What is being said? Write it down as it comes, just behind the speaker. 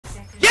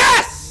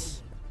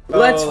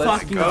Let's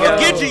fucking go.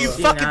 Genji, you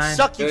C9. fucking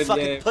suck, you Good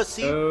fucking game.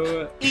 pussy.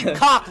 Oh. Eat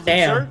cock,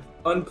 Damn. loser.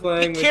 Fun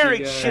playing Get with carried,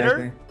 you guys.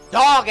 shitter.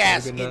 Dog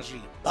ass Good night.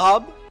 Genji.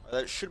 Bub.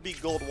 That should be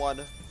gold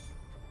 1.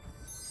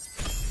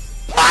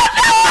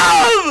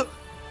 Platinum!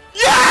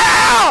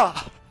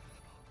 Yeah!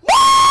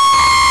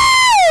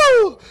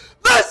 Woo!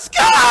 Let's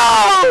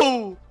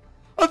go!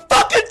 I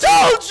fucking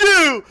told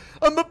you!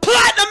 I'm a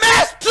platinum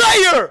ass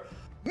player!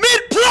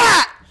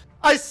 Mid-plat!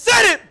 I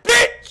said it,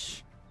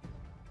 bitch!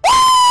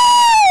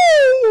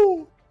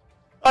 Woo!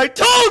 I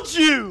told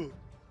you!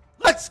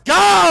 Let's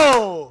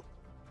go!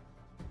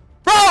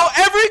 Bro,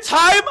 every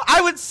time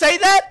I would say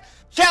that,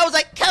 chat was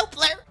like,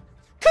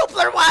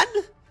 Coupler 1!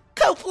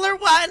 Coupler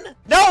 1!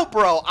 No,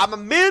 bro, I'm a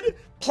mid,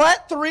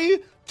 plat 3,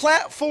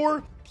 plat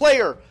 4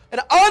 player.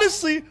 And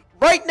honestly,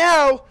 right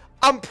now,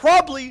 I'm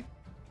probably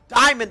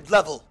diamond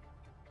level.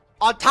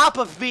 On top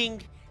of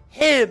being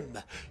him.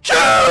 Huge!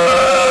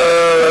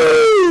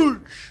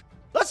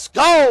 Let's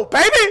go,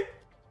 baby!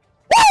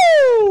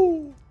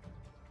 Woo!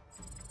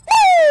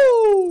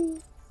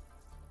 Woo!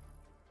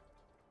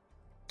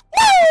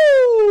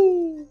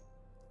 Woo!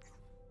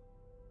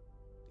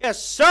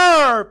 Yes,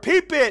 sir!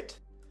 Peep it!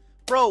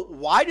 Bro,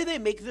 why do they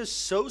make this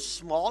so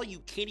small you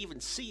can't even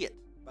see it,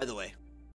 by the way?